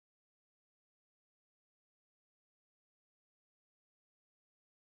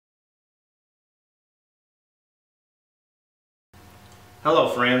Hello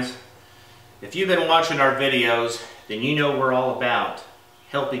friends. If you've been watching our videos, then you know we're all about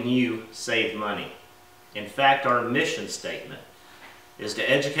helping you save money. In fact, our mission statement is to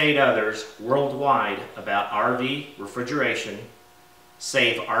educate others worldwide about RV refrigeration,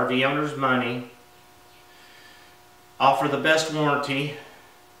 save RV owners money, offer the best warranty,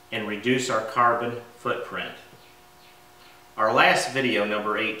 and reduce our carbon footprint. Our last video,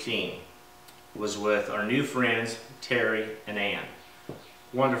 number 18, was with our new friends Terry and Ann.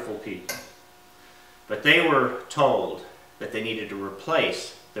 Wonderful people. But they were told that they needed to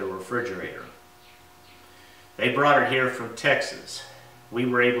replace their refrigerator. They brought it here from Texas. We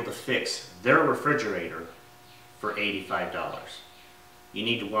were able to fix their refrigerator for $85. You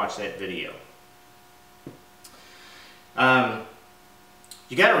need to watch that video.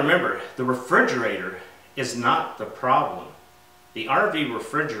 You got to remember, the refrigerator is not the problem. The RV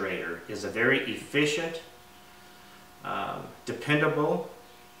refrigerator is a very efficient, dependable,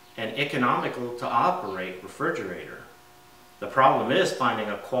 and economical to operate refrigerator. The problem is finding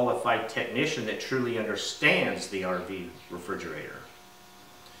a qualified technician that truly understands the RV refrigerator.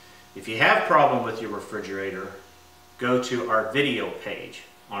 If you have a problem with your refrigerator, go to our video page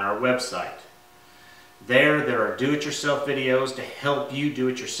on our website. There are do-it-yourself videos to help you do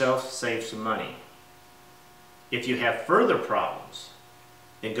it yourself save some money. If you have further problems,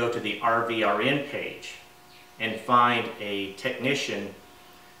 then go to the RVRN page and find a technician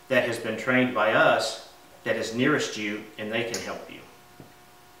that has been trained by us that is nearest you, and they can help you.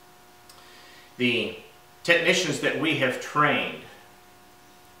 The technicians that we have trained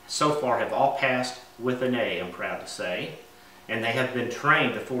so far have all passed with an A, I'm proud to say, and they have been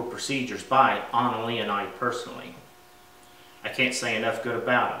trained the 4 procedures by Annalie and I personally. I can't say enough good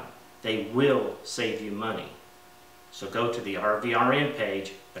about them. They will save you money. So go to the RVRN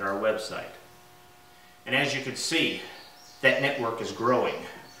page at our website. And as you can see, that network is growing.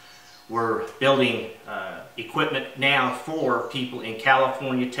 We're building equipment now for people in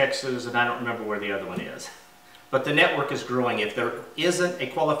California, Texas, and I don't remember where the other one is. But the network is growing. If there isn't a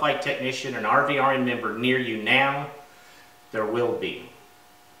qualified technician, an RVRN member near you now, there will be.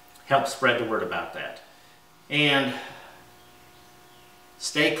 Help spread the word about that. And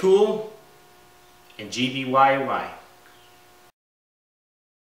stay cool and GBYY.